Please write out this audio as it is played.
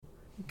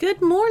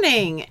Good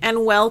morning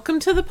and welcome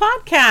to the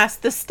podcast,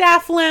 the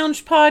Staff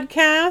Lounge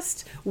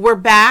podcast. We're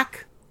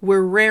back.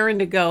 We're raring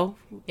to go.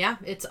 Yeah,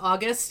 it's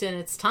August and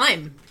it's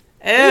time.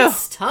 Ew.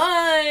 It's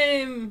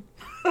time.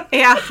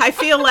 Yeah, I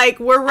feel like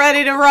we're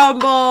ready to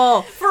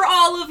rumble. For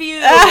all of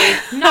you,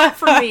 not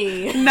for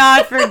me.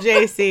 Not for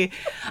JC.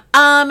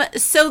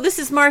 So this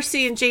is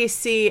Marcy and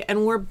JC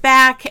and we're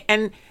back,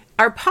 and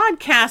our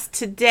podcast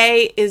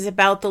today is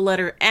about the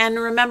letter N.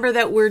 Remember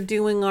that we're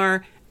doing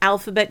our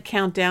alphabet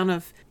countdown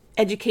of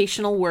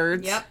educational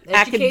words. Yep.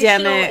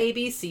 Academic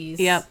ABCs.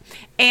 Yep.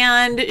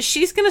 And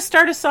she's going to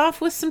start us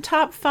off with some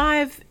top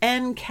 5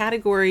 N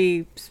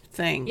category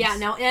things. Yeah,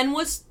 now N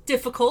was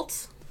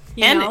difficult.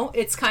 And-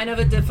 It's kind of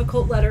a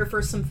difficult letter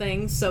for some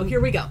things. So here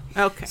we go.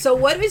 Okay. So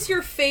what is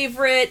your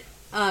favorite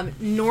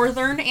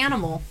northern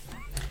animal?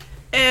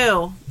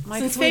 Ew. My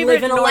Since we favorite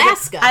live in northern-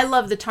 Alaska. I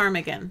love the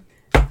ptarmigan.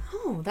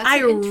 Oh, that's I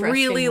an interesting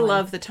really one.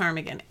 love the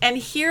ptarmigan. And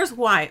here's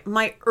why.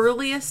 My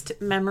earliest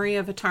memory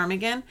of a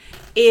ptarmigan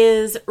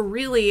is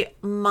really,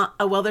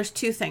 there's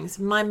two things.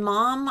 My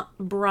mom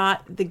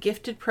brought the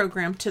gifted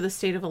program to the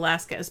state of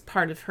Alaska as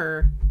part of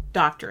her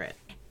doctorate.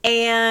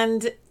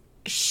 And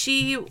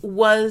she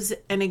was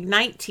an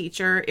Ignite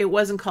teacher. It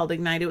wasn't called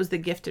Ignite. It was the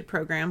gifted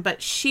program.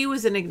 But she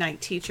was an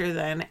Ignite teacher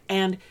then.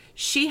 And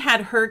she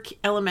had her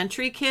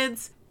elementary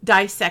kids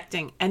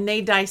dissecting, and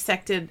they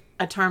dissected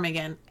a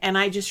ptarmigan, and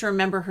I just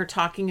remember her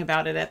talking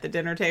about it at the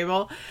dinner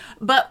table.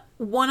 But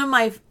one of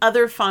my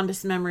other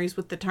fondest memories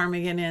with the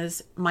ptarmigan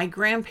is my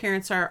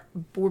grandparents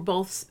were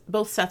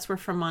both sets were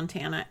from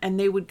Montana, and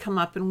they would come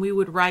up and we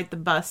would ride the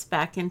bus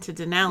back into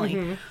Denali.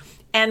 Mm-hmm.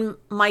 And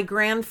my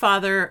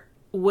grandfather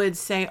would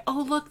say,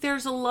 "Oh, look,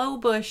 there's a low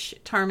bush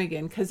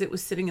ptarmigan," because it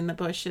was sitting in the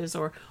bushes,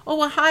 or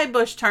 "Oh, a high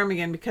bush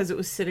ptarmigan," because it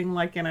was sitting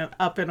like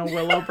up in a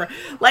willow.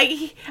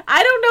 Like,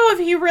 I don't know if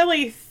he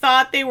really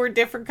thought they were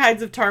different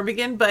kinds of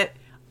ptarmigan, but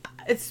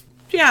it's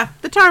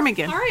the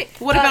ptarmigan. All right.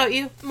 What about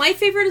you? My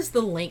favorite is the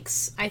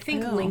lynx. I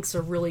think Oh. lynx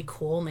are really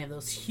cool, and they have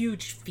those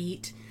huge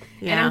feet.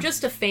 Yeah. And I'm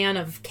just a fan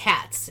of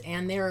cats,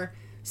 and they're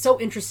so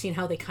interesting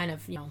how they kind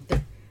of,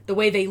 the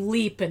way they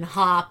leap and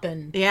hop,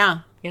 and Yeah.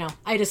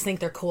 I just think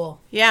they're cool.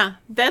 Yeah,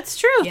 that's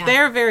true. Yeah.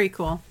 They're very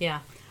cool.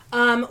 Yeah.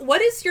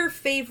 What is your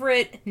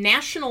favorite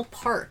national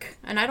park?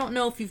 And I don't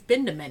know if you've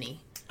been to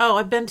many. Oh,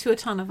 I've been to a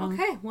ton of them.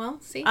 Okay, well,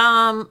 see.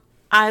 I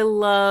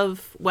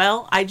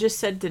just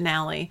said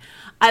Denali.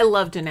 I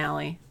love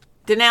Denali.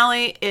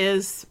 Denali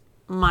is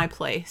my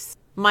place.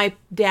 My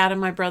dad and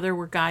my brother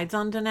were guides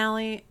on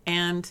Denali,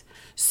 and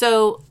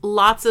so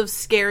lots of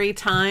scary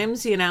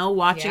times,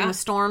 watching the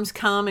storms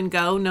come and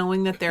go,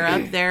 knowing that they're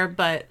up there,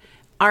 but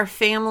our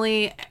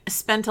family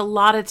spent a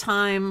lot of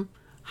time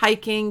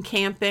hiking,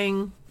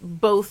 camping,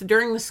 both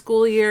during the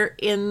school year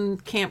in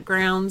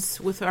campgrounds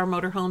with our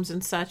motorhomes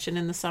and such, and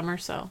in the summer,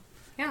 so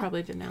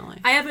probably Denali.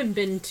 I haven't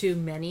been to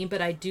many,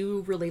 but I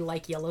do really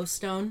like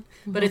Yellowstone.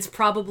 Mm-hmm. But it's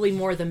probably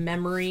more the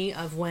memory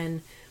of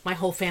when my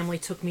whole family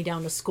took me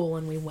down to school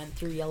and we went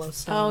through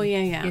Yellowstone. Oh,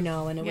 yeah.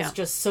 And it was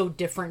just so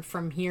different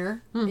from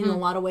here in a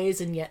lot of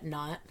ways, and yet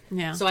not.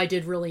 Yeah. So I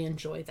did really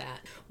enjoy that.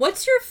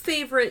 What's your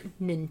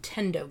favorite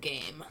Nintendo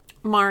game?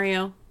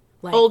 Mario.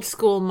 Like old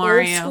school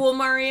Mario. Old school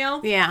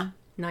Mario? Yeah.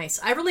 Nice.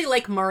 I really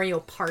like Mario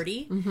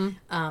Party.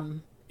 Mm-hmm.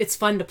 It's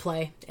fun to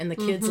play, and the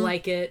kids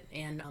like it,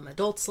 and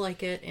adults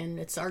like it, and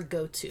it's our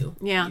go-to.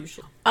 Yeah.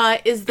 Usually.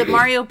 Is the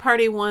Mario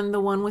Party one the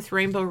one with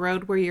Rainbow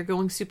Road where you're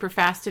going super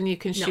fast and you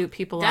can shoot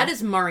people That off?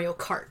 is Mario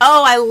Kart.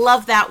 Oh, I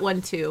love that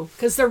one too.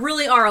 Because there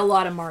really are a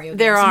lot of Mario games.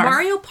 There are.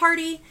 Mario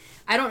Party,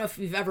 I don't know if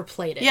you've ever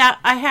played it. Yeah,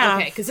 I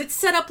have. Okay, because it's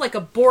set up like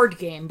a board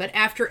game, but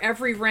after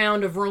every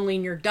round of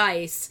rolling your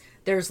dice,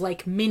 there's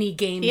like mini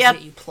games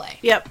that you play.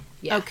 Yep.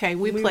 Yeah. Okay,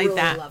 we played really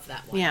that. Love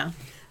that one. Yeah.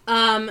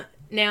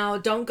 Now,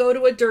 don't go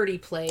to a dirty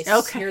place.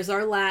 Okay. Here's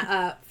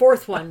our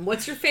fourth one.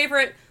 What's your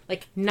favorite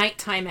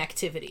nighttime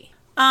activity?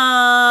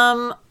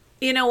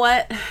 You know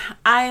what?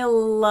 I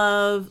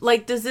love,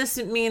 does this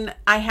mean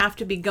I have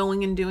to be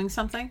going and doing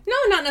something? No,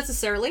 not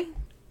necessarily.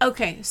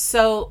 Okay,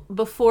 so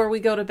before we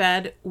go to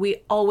bed,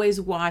 we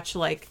always watch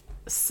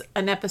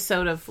an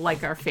episode of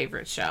our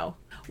favorite show,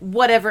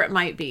 whatever it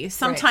might be.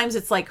 Sometimes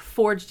it's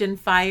Forged in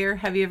Fire.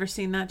 Have you ever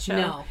seen that show?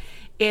 No.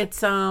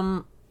 It's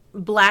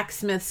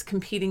blacksmiths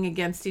competing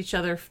against each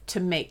other to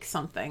make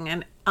something,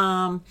 and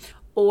I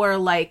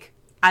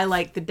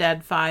like the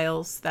Dead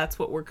Files. That's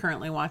what we're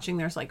currently watching.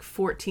 There's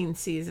 14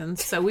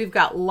 seasons, so we've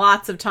got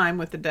lots of time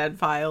with the Dead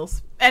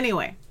Files.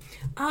 Anyway.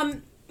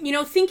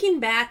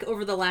 Thinking back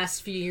over the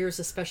last few years,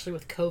 especially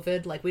with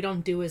COVID, we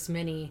don't do as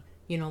many,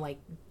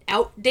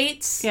 out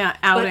dates. Yeah,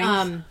 outings.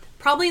 But,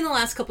 probably in the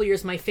last couple of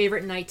years, my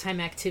favorite nighttime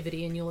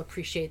activity, and you'll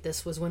appreciate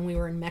this, was when we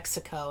were in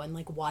Mexico and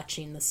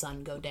watching the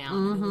sun go down.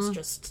 Mm-hmm. It was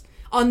just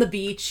on the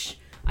beach.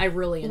 I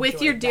really enjoyed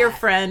with your dear that.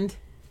 friend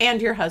and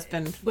your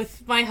husband.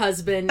 With my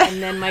husband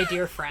and then my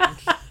dear friend.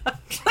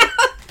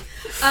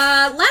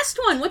 Last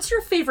one. What's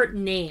your favorite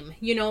name?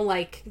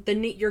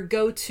 Your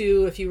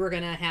go-to if you were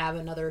going to have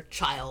another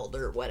child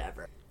or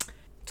whatever.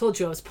 Told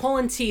you I was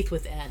pulling teeth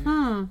with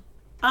N.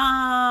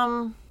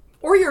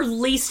 Or your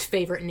least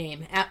favorite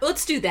name.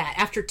 Let's do that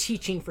after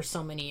teaching for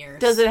so many years.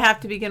 Does it have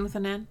to begin with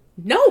an N?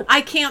 No.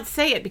 I can't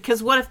say it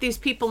because what if these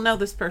people know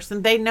this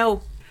person? They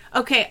know.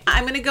 Okay,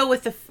 I'm going to go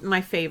with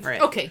my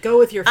favorite. Okay, go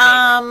with your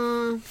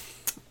favorite.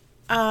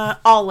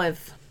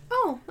 Olive.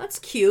 Oh, that's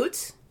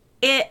cute.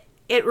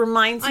 It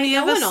reminds me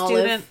of a student.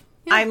 Olive.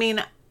 Yeah. I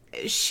mean,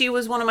 she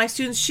was one of my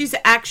students. She's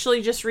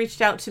actually just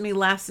reached out to me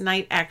last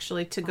night,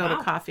 actually, to go to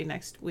coffee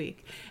next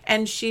week.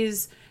 And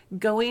she's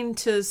going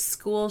to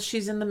school.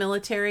 She's in the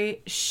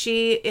military.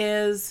 She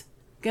is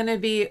going to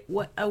be,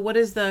 what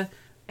is the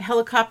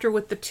helicopter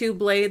with the two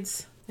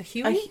blades? A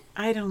Huey?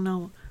 I don't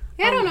know.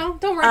 Yeah, I don't know.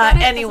 Don't worry about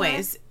it.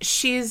 Anyways,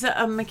 she's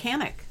a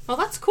mechanic. Oh,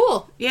 that's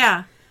cool.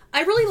 Yeah.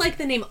 I really like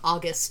the name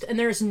August, and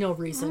there's no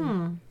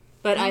reason.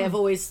 But I have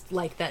always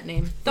liked that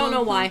name. Don't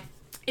know why.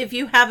 If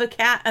you have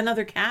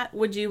another cat,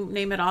 would you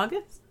name it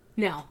August?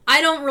 No.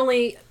 I don't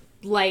really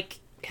like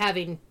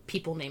having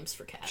people names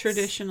for cats.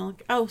 Traditional.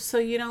 Oh, so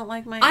you don't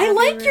like my... I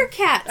like your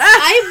cats.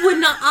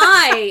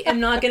 I am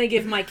not going to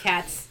give my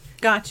cats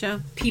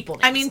Gotcha. people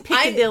names. I mean,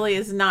 Piccadilly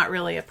is not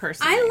really a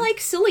person I name. like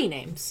silly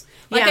names.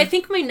 Like, I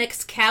think my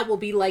next cat will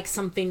be like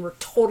something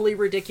totally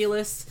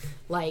ridiculous.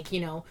 Like,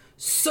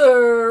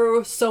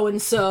 Sir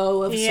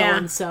so-and-so of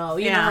so-and-so.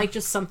 You know, like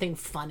just something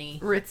funny.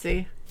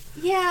 Ritzy.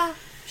 Yeah.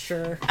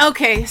 Sure.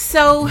 Okay,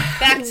 so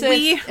back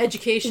to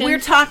education. We're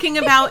talking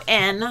about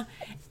N.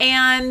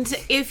 And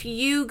if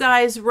you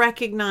guys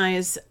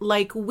recognize,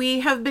 like,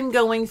 we have been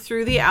going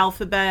through the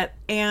alphabet,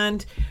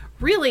 and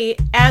really,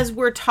 as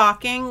we're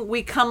talking,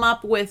 we come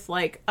up with,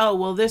 like, oh,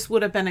 well, this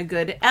would have been a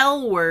good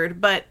L word,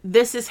 but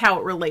this is how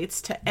it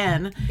relates to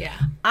N. Yeah.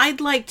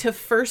 I'd like to,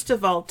 first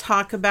of all,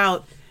 talk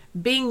about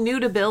being new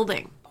to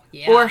building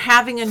or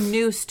having a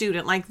new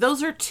student. Like,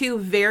 those are two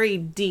very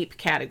deep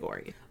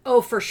categories. Oh,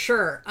 for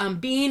sure.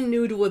 Being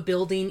new to a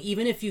building,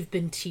 even if you've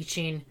been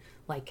teaching,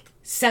 like,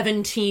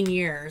 17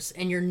 years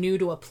and you're new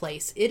to a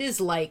place, it is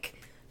like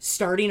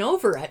starting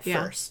over at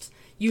first.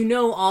 You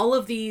know all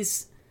of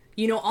these,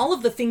 all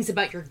of the things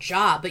about your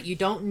job, but you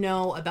don't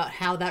know about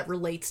how that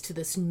relates to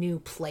this new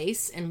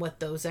place and what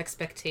those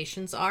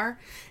expectations are.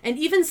 And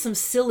even some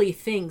silly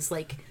things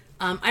like,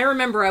 I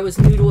remember I was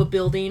new to a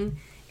building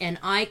and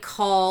I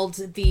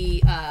called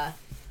the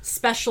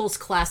specials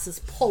classes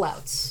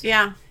pullouts.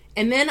 Yeah.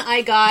 And then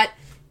I got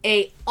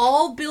a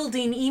all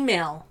building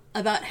email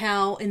about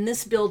how in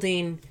this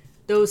building,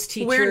 those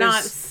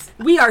teachers...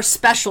 We are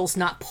specials,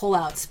 not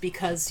pullouts,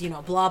 because,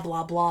 blah,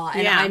 blah, blah.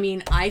 And I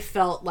mean, I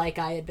felt like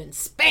I had been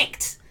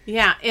spanked.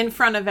 Yeah, in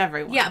front of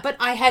everyone. Yeah, but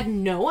I had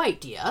no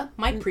idea.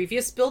 My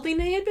previous building,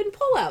 they had been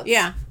pullouts.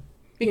 Yeah.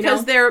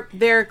 Because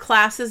they're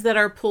classes that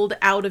are pulled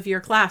out of your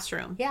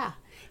classroom. Yeah.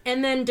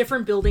 And then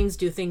different buildings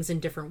do things in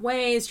different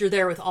ways. You're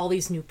there with all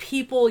these new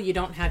people. You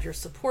don't have your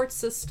support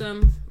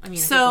system. I mean,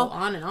 I could go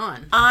on and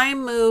on. I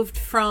moved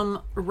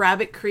from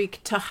Rabbit Creek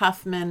to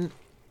Huffman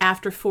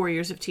after 4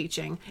 years of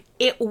teaching.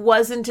 It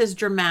wasn't as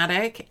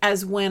dramatic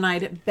as when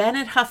I'd been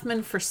at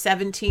Huffman for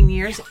 17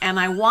 years and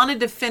I wanted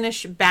to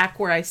finish back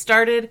where I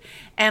started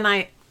and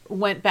I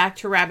went back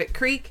to Rabbit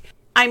Creek.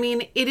 I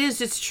mean,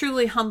 it's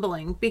truly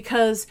humbling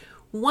because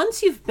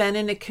once you've been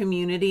in a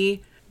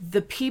community,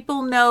 the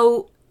people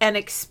know and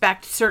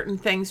expect certain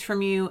things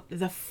from you.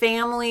 The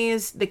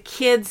families, the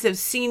kids have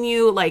seen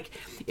you. Like,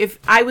 if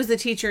I was the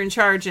teacher in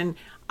charge and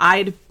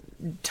I'd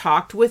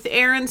talked with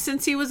Aaron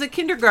since he was a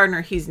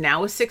kindergartner, he's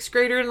now a 6th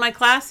grader in my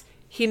class.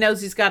 He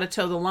knows he's got to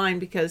toe the line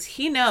because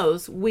he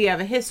knows we have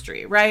a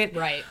history, right?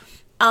 Right.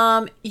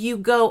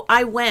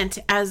 I went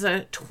as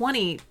a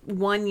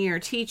 21-year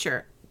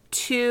teacher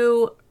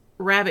to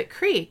Rabbit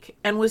Creek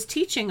and was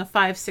teaching a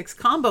 5-6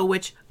 combo,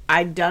 which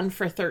I'd done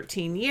for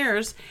 13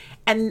 years.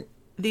 And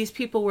these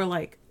people were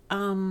like,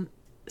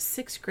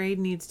 6th grade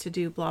needs to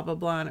do blah, blah,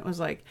 blah. And it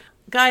was like,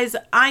 guys,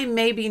 I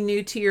may be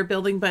new to your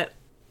building, but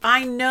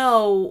I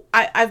know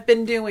I've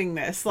been doing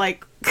this.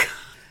 Like,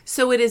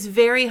 so it is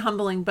very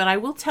humbling. But I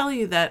will tell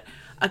you that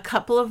a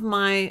couple of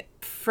my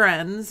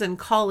friends and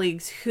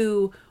colleagues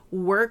who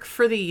work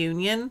for the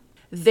union,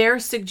 their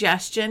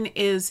suggestion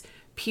is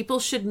people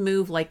should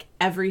move like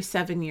every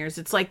 7 years.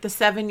 It's like the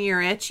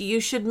 7-year itch. You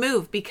should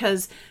move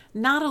because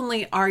not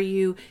only are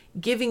you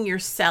giving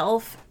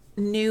yourself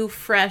new,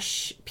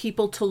 fresh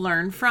people to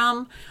learn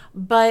from,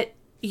 but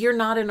you're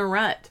not in a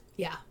rut.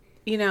 Yeah.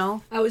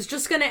 I was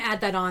just going to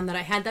add that on, that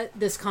I had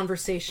this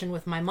conversation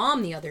with my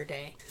mom the other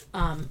day.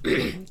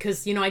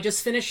 Because, I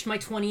just finished my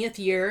 20th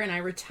year and I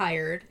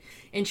retired.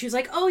 And she was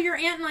like, oh, your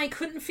aunt and I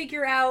couldn't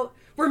figure out,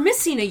 we're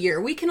missing a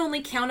year. We can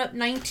only count up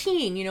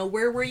 19.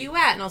 Where were you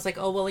at? And I was like,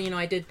 oh, well,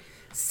 I did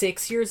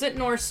 6 years at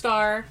North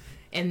Star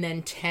and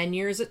then 10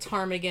 years at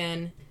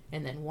Ptarmigan.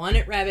 And then 1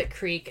 at Rabbit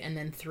Creek, and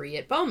then 3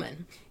 at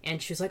Bowman.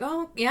 And she was like,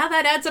 oh, yeah,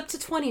 that adds up to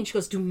 20. And she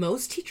goes, do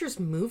most teachers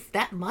move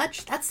that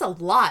much? That's a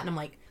lot. And I'm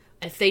like,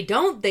 if they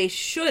don't, they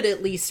should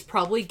at least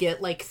probably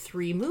get like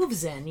 3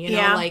 moves in.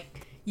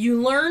 Like,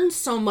 you learn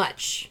so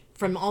much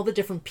from all the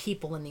different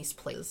people in these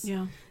places.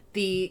 Yeah.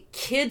 The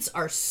kids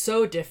are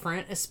so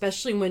different,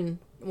 especially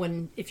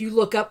when if you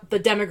look up the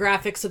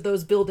demographics of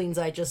those buildings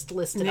I just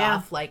listed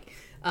off, like,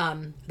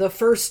 The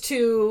first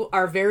two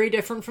are very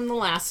different from the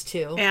last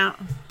two. Yeah.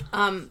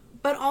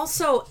 But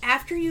also,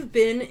 after you've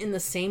been in the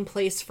same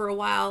place for a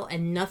while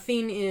and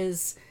nothing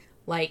is,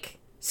 like,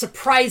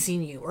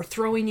 surprising you or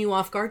throwing you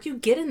off guard, you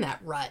get in that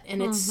rut.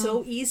 And it's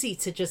so easy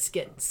to just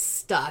get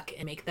stuck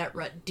and make that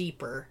rut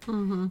deeper.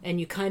 And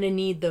you kind of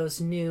need those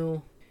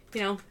new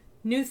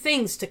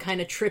things to kind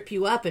of trip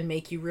you up and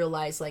make you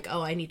realize, like,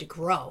 oh, I need to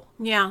grow.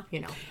 Yeah. You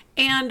know.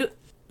 And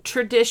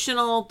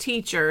traditional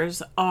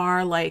teachers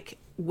are, like,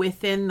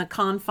 within the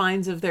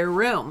confines of their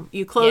room.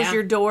 You close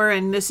your door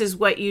and this is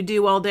what you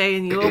do all day,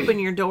 and you open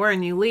your door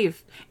and you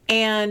leave.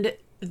 And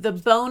the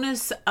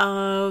bonus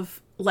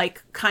of,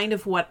 like, kind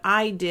of what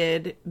I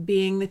did,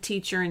 being the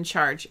teacher in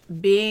charge,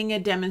 being a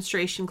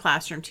demonstration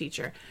classroom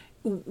teacher,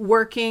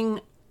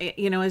 working,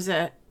 as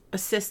a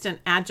assistant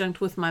adjunct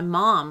with my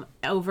mom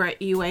over at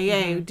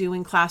UAA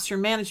doing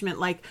classroom management,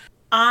 like,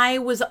 I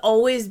was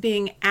always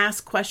being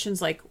asked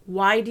questions like,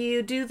 why do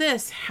you do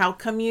this? How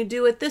come you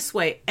do it this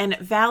way? And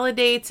it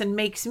validates and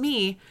makes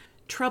me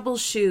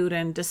troubleshoot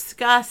and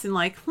discuss and,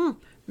 like,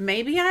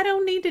 maybe I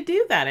don't need to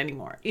do that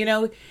anymore.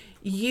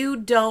 You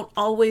don't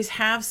always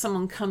have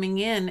someone coming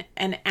in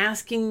and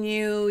asking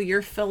you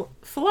your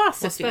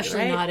philosophy,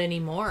 especially right? not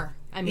anymore.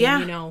 I mean,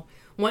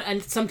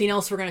 and something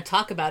else we're going to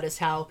talk about is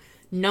how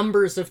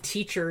numbers of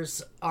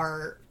teachers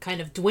are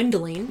kind of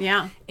dwindling.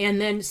 Yeah.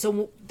 And then,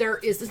 so there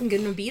isn't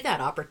going to be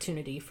that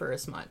opportunity for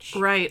as much.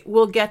 Right.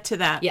 We'll get to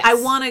that. Yes. I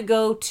want to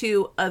go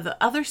to the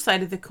other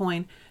side of the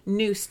coin,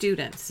 new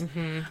students.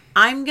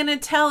 I'm going to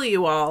tell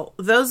you all,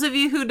 those of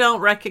you who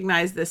don't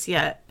recognize this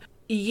yet,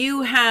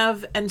 you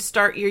have and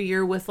start your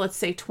year with, let's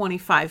say,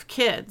 25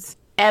 kids.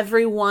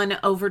 Everyone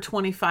over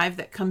 25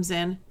 that comes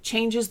in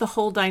changes the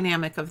whole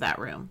dynamic of that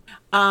room.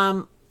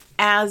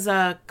 As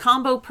a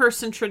combo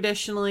person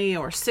traditionally,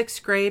 or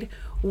sixth grade,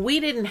 we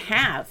didn't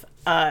have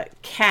a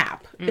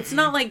cap. It's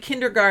not like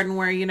kindergarten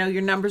where,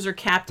 your numbers are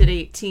capped at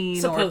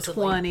 18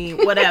 Supposedly. or 20,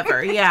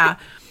 whatever. Yeah.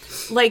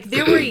 Like,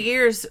 there were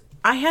years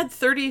I had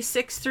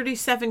 36,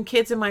 37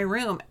 kids in my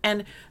room,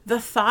 and the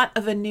thought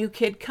of a new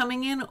kid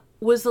coming in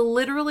was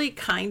literally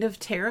kind of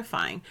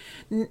terrifying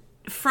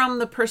from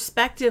the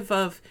perspective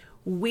of,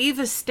 we've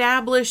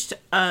established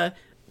a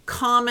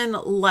common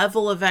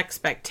level of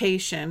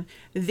expectation.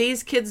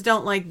 These kids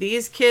don't like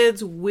these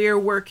kids. We're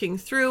working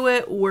through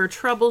it. We're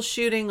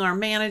troubleshooting our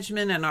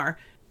management and our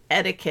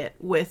etiquette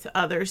with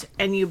others.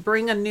 And you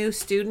bring a new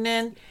student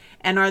in,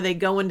 and are they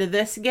going to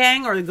this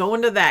gang or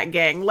going to that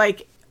gang?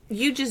 Like,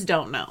 you just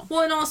don't know.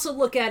 Well, and also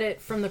look at it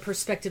from the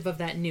perspective of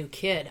that new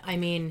kid. I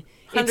mean,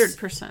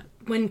 100%.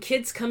 When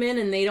kids come in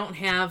and they don't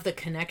have the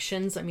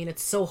connections, I mean,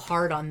 it's so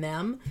hard on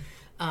them.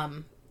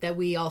 That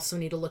we also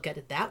need to look at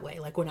it that way.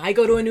 Like, when I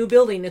go to a new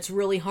building, it's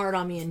really hard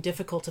on me and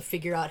difficult to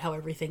figure out how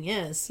everything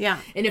is.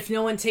 Yeah. And if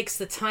no one takes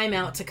the time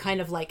out to kind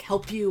of, like,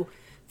 help you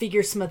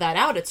figure some of that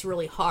out, it's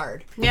really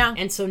hard. Yeah.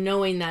 And so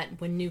knowing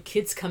that when new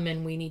kids come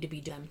in, we need to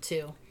be them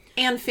too.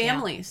 And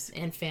families.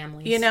 Yeah. And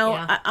families.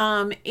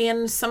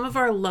 In some of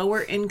our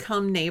lower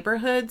income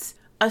neighborhoods,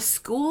 a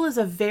school is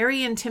a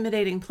very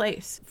intimidating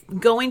place.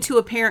 Going to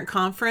a parent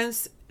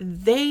conference,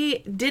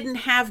 they didn't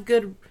have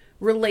good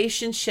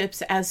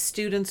relationships as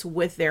students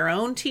with their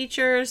own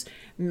teachers.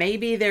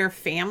 Maybe their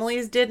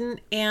families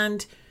didn't.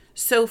 And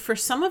so for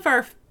some of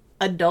our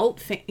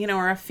adult,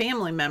 our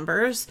family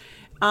members,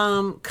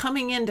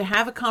 coming in to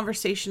have a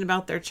conversation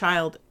about their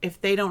child,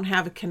 if they don't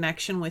have a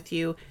connection with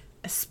you,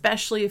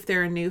 especially if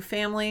they're a new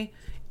family,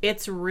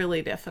 it's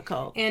really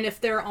difficult. And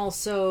if they're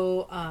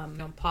also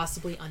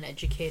possibly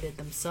uneducated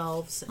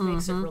themselves, it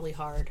makes it really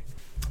hard.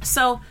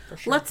 So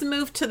let's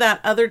move to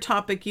that other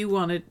topic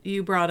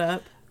you brought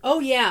up. Oh,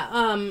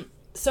 yeah.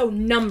 So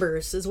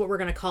numbers is what we're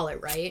going to call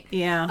it, right?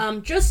 Yeah.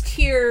 Just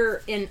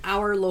here in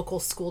our local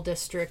school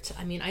district,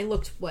 I mean, I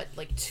looked,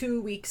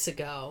 2 weeks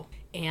ago,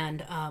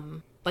 and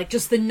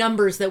just the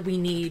numbers that we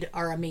need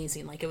are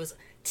amazing. Like, it was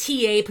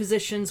TA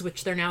positions,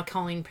 which they're now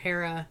calling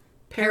para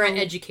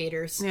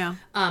educators. Yeah.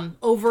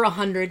 Over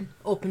 100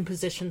 open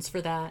positions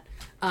for that.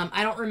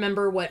 I don't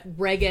remember what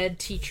reg ed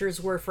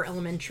teachers were for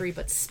elementary,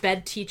 but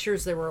sped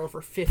teachers, there were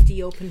over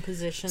 50 open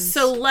positions.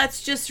 So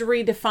let's just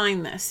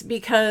redefine this,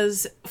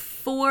 because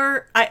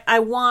I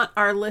want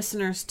our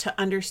listeners to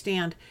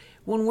understand,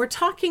 when we're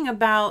talking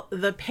about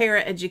the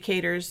para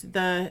educators,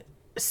 the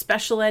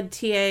special ed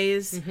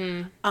TAs,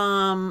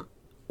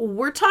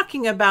 we're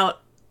talking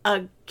about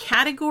a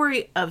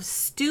category of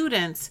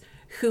students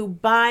who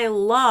by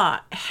law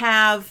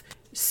have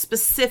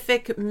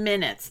specific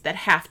minutes that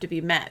have to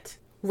be met.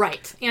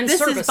 Right. And this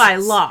services. is by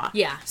law.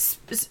 Yeah.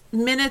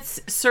 Minutes,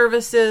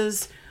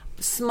 services,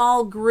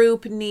 small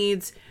group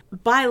needs,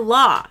 by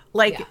law.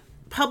 Like,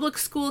 public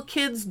school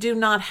kids do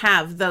not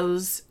have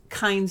those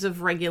kinds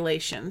of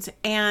regulations.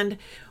 And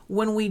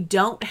when we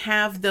don't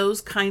have those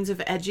kinds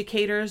of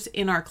educators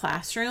in our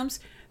classrooms,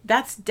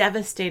 that's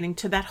devastating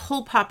to that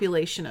whole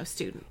population of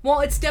students. Well,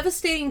 it's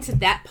devastating to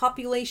that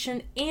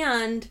population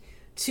and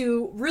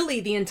to really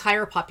the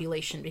entire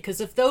population,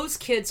 because if those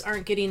kids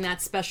aren't getting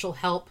that special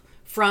help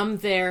from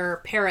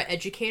their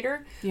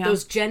para-educator, Yeah.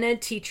 those gen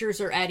ed teachers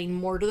are adding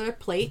more to their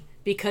plate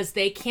because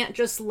they can't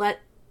just let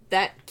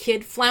that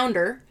kid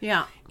flounder.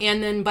 Yeah.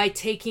 And then by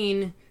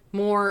taking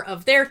more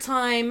of their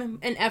time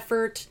and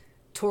effort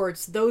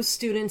towards those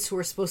students who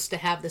are supposed to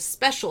have the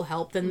special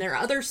help, then their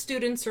other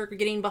students are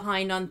getting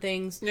behind on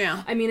things.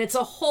 Yeah. I mean, it's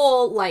a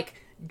whole, like,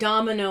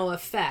 domino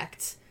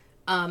effect.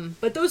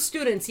 But those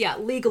students,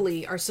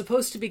 legally are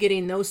supposed to be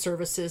getting those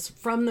services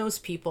from those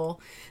people.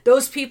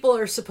 Those people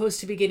are supposed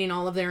to be getting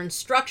all of their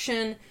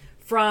instruction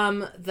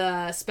from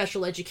the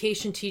special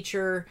education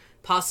teacher,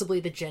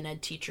 possibly the gen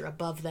ed teacher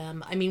above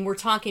them. I mean, we're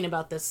talking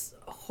about this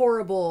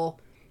horrible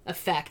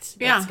effect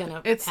that's going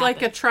to it's happen.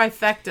 like a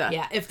trifecta.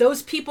 Yeah, if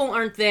those people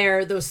aren't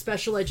there, those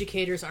special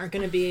educators aren't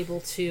going to be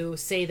able to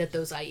say that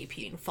those IEP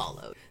being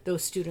followed.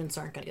 Those students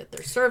aren't going to get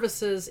their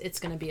services.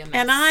 It's going to be a mess.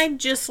 And I'd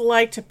just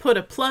like to put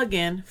a plug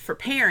in for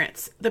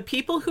parents. The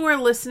people who are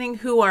listening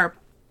who are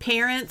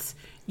parents,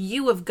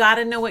 you have got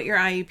to know what your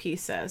IEP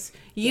says.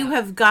 You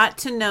have got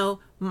to know,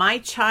 my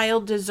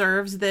child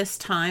deserves this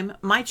time.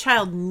 My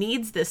child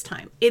needs this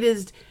time. It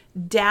is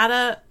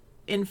data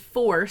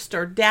enforced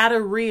or data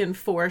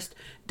reinforced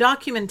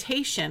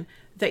documentation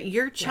that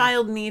your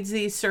child needs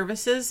these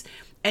services,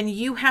 and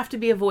you have to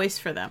be a voice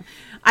for them.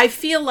 I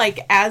feel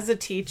like as a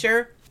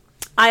teacher,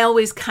 I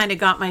always kind of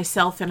got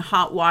myself in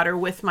hot water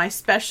with my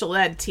special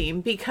ed team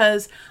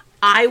because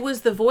I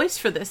was the voice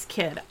for this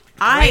kid.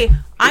 I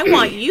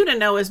want you to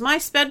know, as my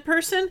sped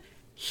person,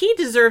 he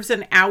deserves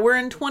an hour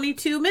and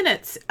 22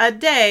 minutes a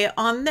day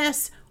on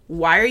this.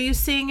 Why are you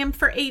seeing him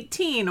for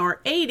 18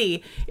 or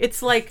 80?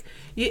 It's like,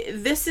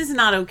 this is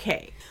not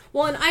okay.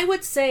 Well, and I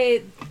would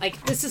say,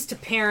 like, this is to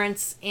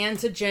parents and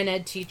to gen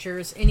ed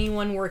teachers,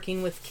 anyone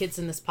working with kids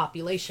in this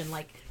population,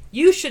 like,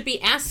 you should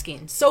be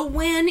asking, so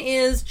when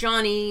is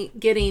Johnny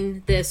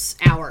getting this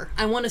hour?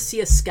 I want to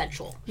see a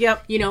schedule.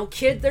 Yep. You know,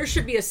 there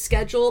should be a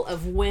schedule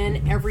of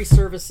when every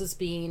service is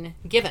being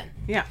given.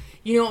 Yeah.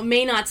 You know, it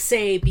may not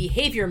say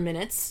behavior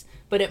minutes,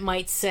 but it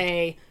might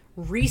say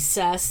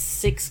recess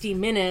 60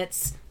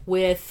 minutes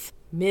with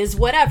Ms.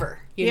 Whatever.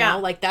 You know,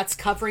 like that's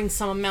covering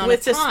some amount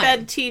with of time. With a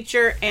sped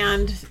teacher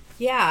and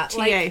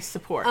TA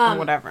support or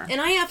whatever. And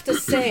I have to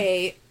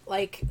say,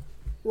 like,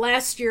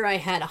 last year I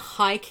had a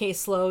high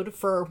caseload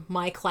for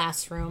my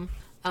classroom.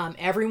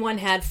 Everyone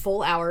had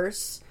full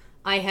hours.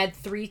 I had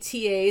 3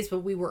 TAs, but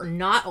we were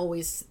not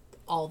always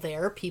all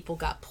there. People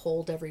got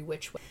pulled every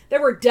which way.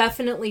 There were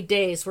definitely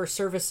days where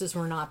services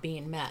were not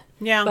being met.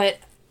 Yeah. But,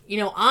 you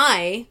know,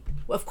 I,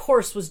 of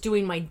course, was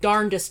doing my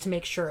darndest to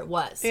make sure it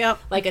was. Yep.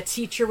 Like a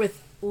teacher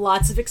with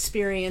lots of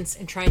experience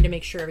and trying to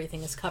make sure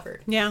everything is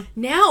covered. Yeah.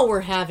 Now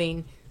we're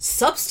having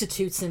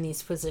substitutes in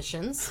these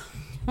positions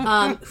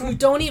who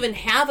don't even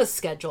have a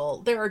schedule.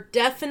 There are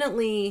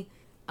definitely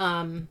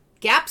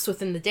gaps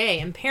within the day,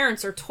 and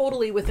parents are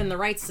totally within the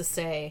rights to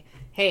say,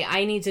 hey,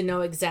 I need to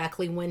know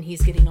exactly when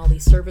he's getting all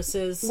these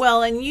services.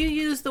 Well, and you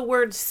use the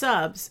word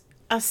subs.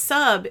 A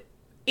sub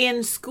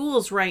in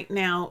schools right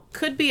now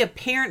could be a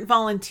parent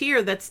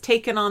volunteer that's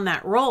taken on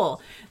that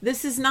role.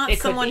 This is not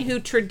someone who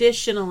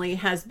traditionally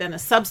has been a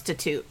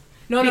substitute.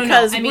 No.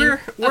 Because I mean,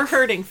 we're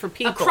hurting for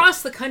people.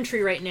 Across the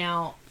country right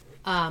now,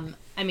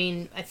 I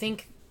mean, I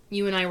think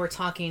you and I were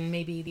talking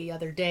maybe the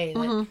other day,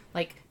 that,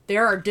 like,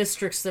 there are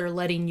districts that are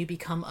letting you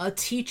become a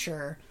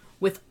teacher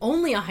with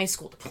only a high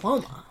school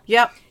diploma.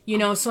 Yep. You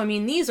know, so I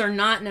mean, these are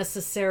not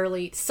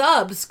necessarily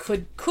subs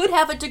could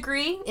have a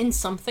degree in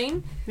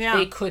something. Yeah.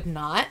 They could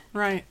not.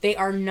 Right. They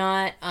are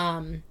not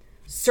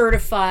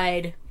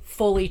certified,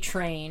 fully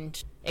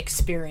trained,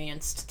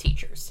 experienced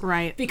teachers.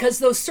 Right. Because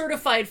those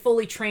certified,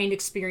 fully trained,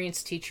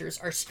 experienced teachers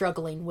are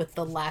struggling with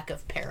the lack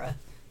of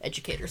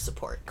para-educator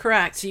support.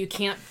 Correct. So you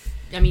can't,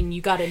 I mean,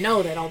 you got to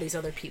know that all these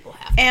other people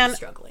have to be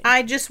struggling.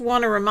 I just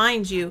want to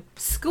remind you,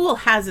 school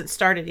hasn't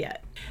started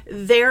yet.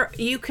 There,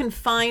 you can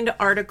find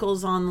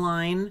articles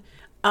online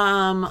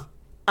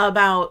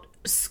about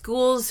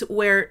schools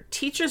where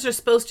teachers are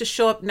supposed to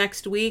show up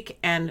next week,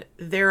 and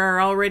there are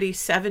already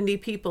 70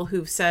 people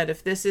who've said,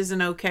 if this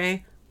isn't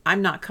okay,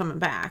 I'm not coming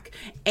back.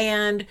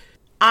 And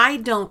I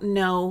don't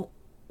know,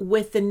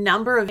 with the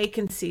number of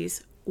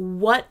vacancies,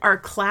 what our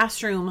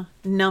classroom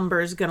number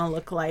is going to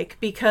look like,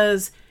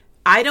 because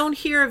I don't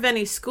hear of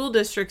any school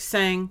districts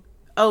saying,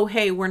 oh,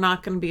 hey, we're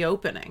not going to be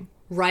opening.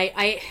 Right.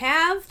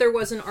 There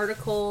was an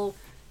article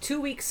 2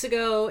 weeks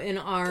ago in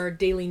our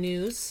daily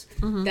news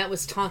that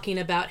was talking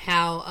about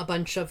how a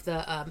bunch of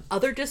the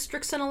other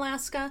districts in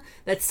Alaska,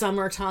 that some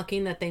are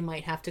talking that they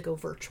might have to go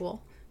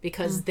virtual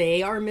because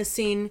they are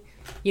missing,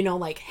 you know,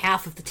 like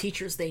half of the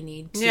teachers they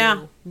need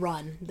to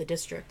run the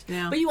district.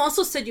 Yeah. But you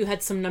also said you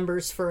had some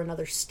numbers for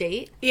another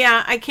state.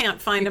 Yeah, I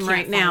can't find them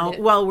right now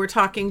while we're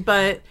talking,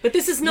 but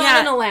this is not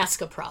an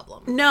Alaska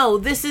problem. No,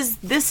 this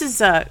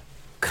is a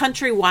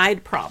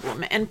countrywide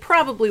problem, and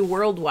probably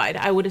worldwide,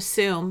 I would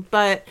assume.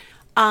 But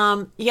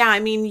I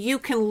mean, you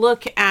can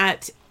look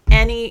at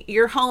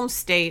your home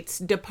state's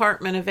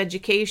Department of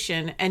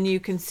Education, and you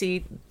can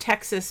see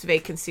Texas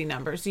vacancy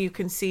numbers. You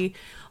can see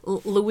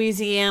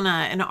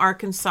Louisiana and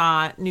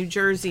Arkansas, New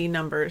Jersey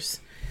numbers.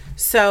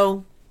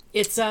 So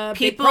It's a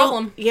big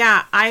problem.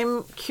 Yeah,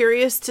 I'm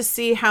curious to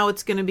see how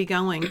it's going to be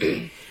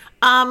going.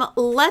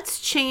 Let's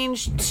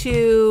change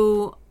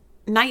to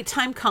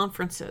nighttime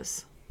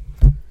conferences.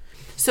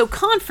 So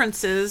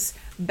conferences,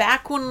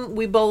 back when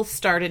we both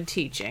started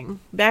teaching,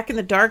 back in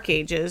the dark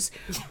ages,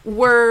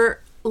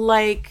 were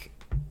like,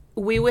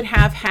 we would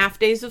have half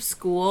days of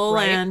school,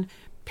 Right. and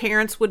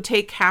parents would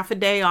take half a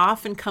day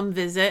off and come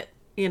visit,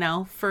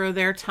 for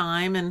their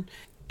time.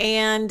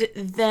 And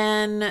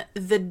then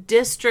the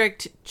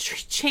district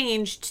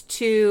changed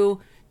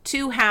to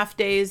 2 half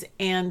days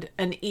and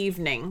an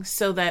evening,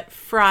 so that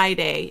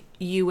Friday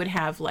you would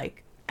have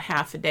like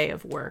half a day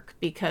of work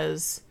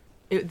because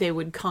they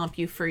would comp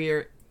you for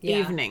your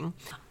evening.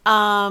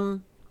 How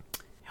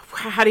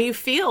do you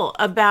feel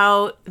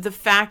about the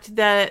fact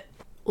that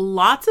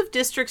lots of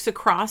districts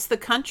across the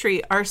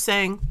country are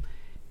saying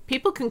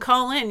people can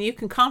call in, you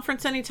can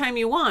conference anytime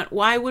you want?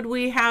 Why would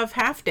we have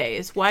half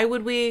days? Why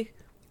would we?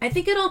 I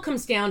think it all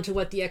comes down to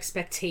what the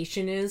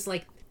expectation is.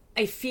 Like,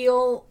 I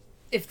feel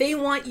if they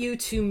want you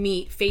to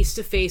meet face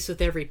to face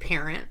with every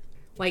parent,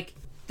 like,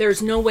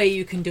 there's no way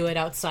you can do it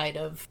outside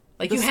of,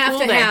 like, The you have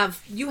school to day.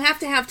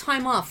 have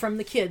time off from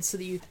the kids so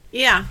that you,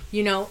 Yeah.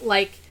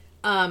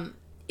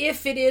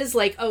 if it is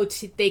like,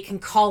 they can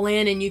call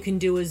in and you can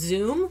do a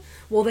Zoom,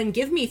 well, then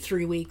give me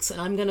 3 weeks and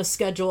I'm going to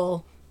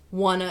schedule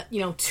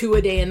 2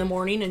 a day in the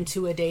morning and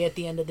 2 a day at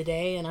the end of the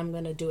day, and I'm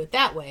going to do it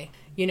that way,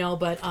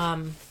 but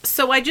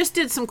So I just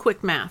did some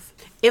quick math.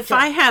 If Sure.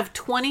 I have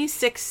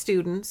 26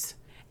 students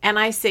and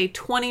I say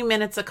 20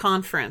 minutes a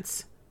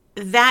conference,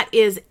 that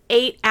is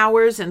 8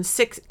 hours and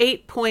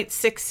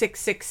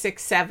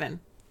 8.66667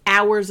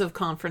 hours of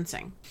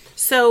conferencing.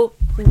 So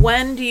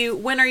when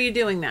are you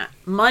doing that?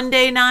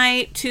 Monday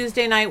night,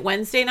 Tuesday night,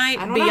 Wednesday night,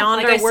 I don't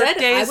beyond know. our Like work I said,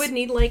 days? I would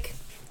need like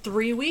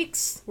 3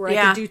 weeks where I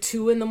Yeah. could do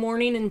 2 in the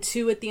morning and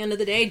 2 at the end of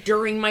the day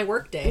during my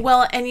work day.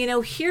 Well, and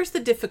here's the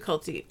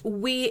difficulty.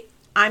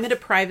 I'm at a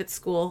private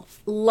school,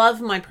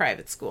 love my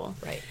private school.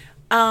 Right.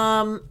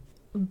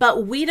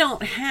 But we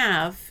don't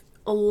have,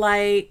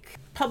 like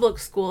public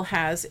school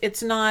has,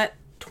 it's not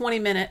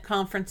 20-minute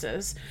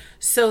conferences,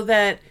 so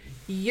that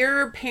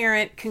your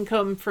parent can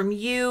come from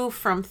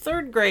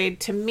 3rd grade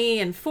to me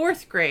in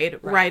 4th grade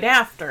right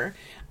after.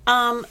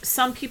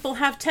 Some people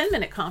have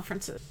 10-minute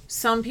conferences.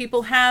 Some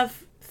people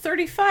have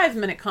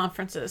 35-minute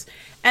conferences.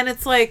 And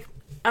it's like,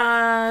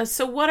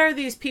 so what are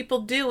these people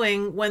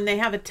doing when they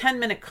have a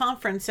 10-minute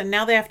conference and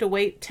now they have to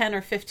wait 10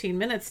 or 15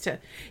 minutes to,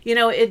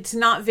 it's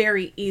not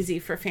very easy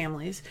for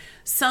families.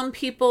 Some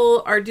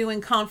people are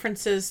doing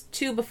conferences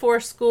 2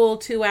 before school,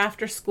 2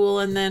 after school,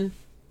 and then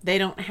they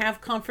don't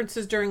have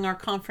conferences during our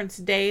conference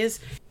days.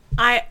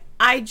 I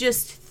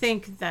just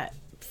think that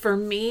for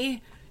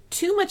me,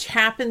 too much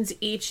happens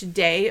each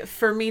day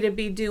for me to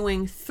be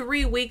doing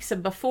 3 weeks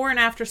of before and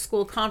after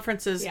school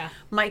conferences. Yeah.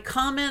 My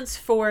comments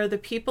for the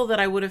people that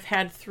I would have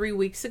had 3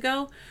 weeks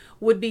ago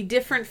would be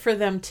different for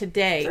them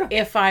today. Sure.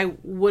 If I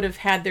would have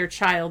had their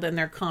child in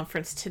their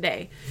conference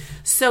today.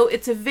 So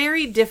it's a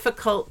very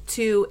difficult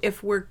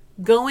if we're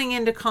going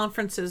into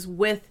conferences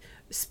with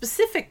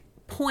specific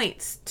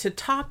points to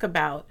talk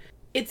about,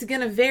 it's going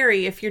to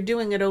vary if you're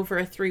doing it over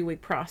a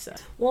 3-week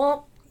process.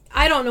 Well,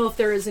 I don't know if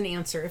there is an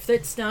answer. If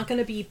it's not going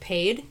to be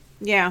paid,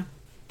 Yeah.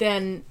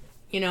 then,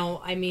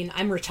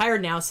 I'm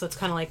retired now, so it's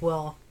kind of like,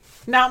 well,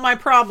 Not my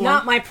problem.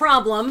 not my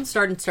problem.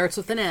 Starts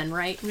with an N,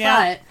 right?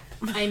 Yeah.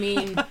 But,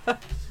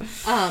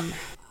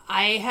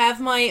 I have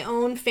my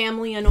own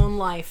family and own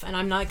life, and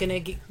I'm not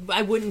going to,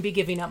 I wouldn't be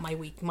giving up my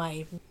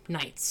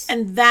nights.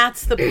 And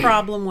that's the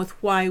problem with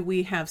why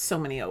we have so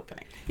many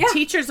openings. Yeah.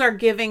 Teachers are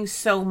giving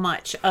so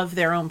much of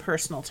their own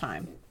personal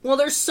time. Well,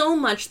 there's so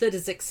much that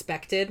is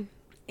expected.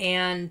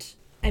 And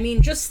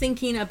just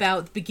thinking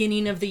about the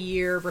beginning of the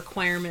year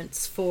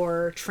requirements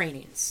for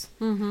trainings.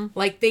 Mm-hmm.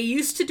 Like, they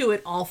used to do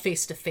it all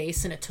face to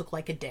face, and it took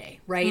like a day,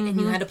 right? Mm-hmm. And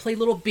you had to play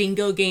little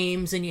bingo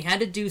games, and you had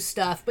to do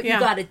stuff, but you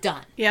got it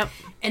done. Yep.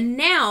 And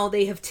now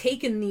they have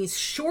taken these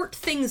short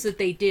things that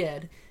they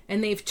did,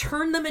 and they've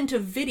turned them into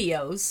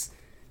videos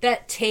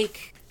that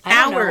take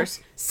hours.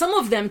 Some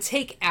of them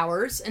take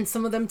hours, and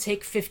some of them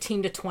take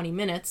 15 to 20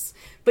 minutes.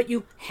 But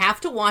you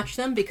have to watch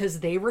them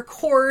because they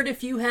record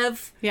if you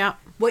have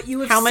what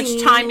you have How seen.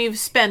 much time you've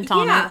spent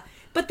on it.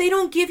 But they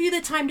don't give you the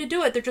time to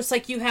do it. They're just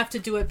like, you have to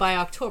do it by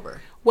October.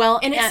 Well,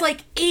 and it's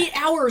like 8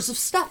 hours of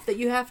stuff that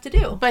you have to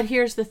do. But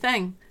here's the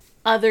thing.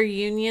 Other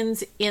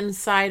unions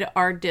inside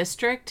our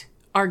district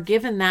are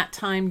given that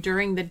time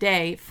during the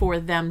day for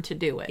them to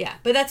do it. Yeah,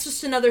 but that's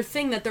just another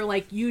thing that they're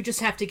like, you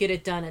just have to get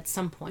it done at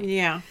some point.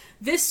 Yeah.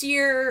 This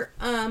year,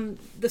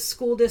 the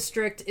school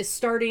district is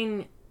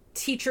starting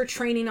teacher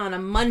training on a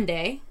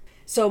Monday.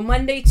 So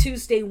Monday,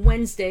 Tuesday,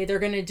 Wednesday, they're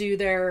going to do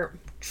their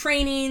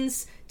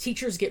trainings.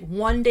 Teachers get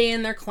 1 day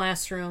in their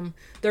classroom.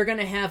 They're going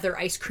to have their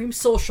ice cream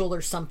social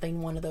or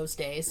something one of those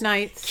days.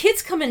 Nights.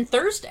 Kids come in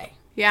Thursday.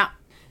 Yeah.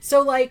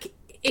 So, like,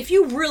 if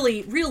you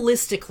really,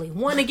 realistically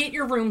want to get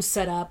your room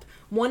set up,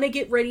 want to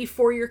get ready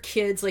for your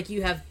kids, like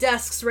you have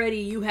desks ready,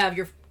 you have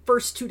your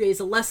first 2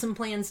 days of lesson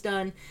plans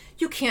done,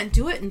 you can't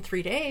do it in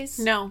 3 days.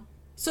 No.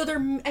 So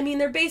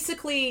they're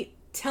basically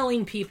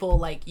telling people,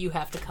 like, you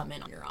have to come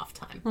in on your off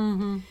time.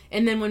 Mm-hmm.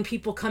 And then when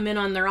people come in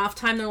on their off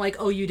time, they're like,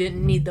 oh, you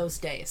didn't need those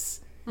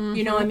days. Mm-hmm.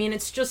 You know, I mean,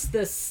 it's just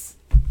this...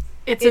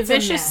 It's a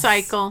vicious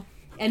cycle.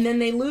 And then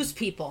they lose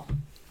people.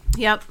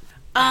 Yep.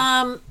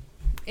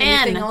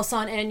 Anything else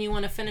on N you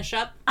want to finish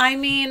up? I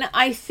mean,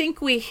 I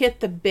think we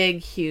hit the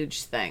big,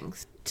 huge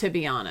things, to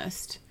be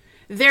honest.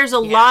 There's a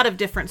lot of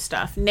different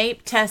stuff.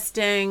 NAEP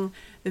testing.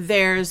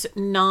 There's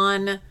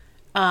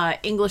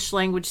non-English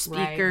language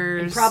speakers.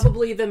 Right. And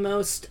probably the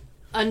most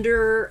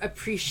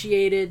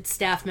underappreciated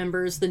staff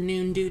members, the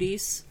noon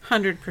duties.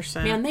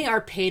 100%. Man, they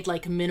are paid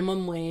like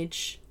minimum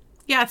wage.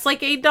 Yeah, it's like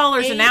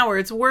 $8 an hour.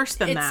 It's worse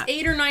than that.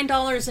 It's $8 or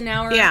 $9 an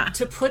hour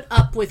to put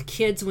up with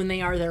kids when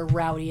they are their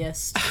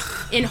rowdiest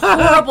in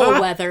horrible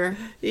weather.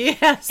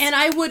 Yes. And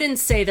I wouldn't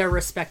say they're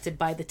respected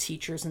by the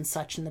teachers and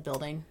such in the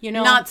building. You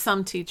know, not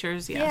some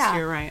teachers. Yes,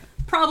 you're right.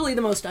 Probably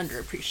the most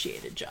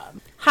underappreciated job.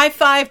 High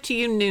five to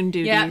you, noon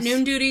duties. Yeah,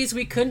 noon duties.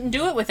 We couldn't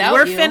do it without you.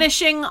 We're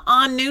finishing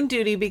on noon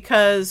duty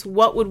because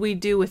what would we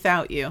do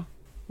without you?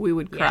 We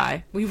would cry.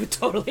 Yeah, we would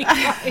totally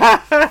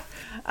cry.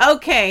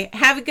 Okay.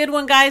 Have a good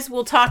one, guys.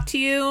 We'll talk to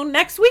you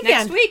next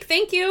weekend. Next week.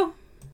 Thank you.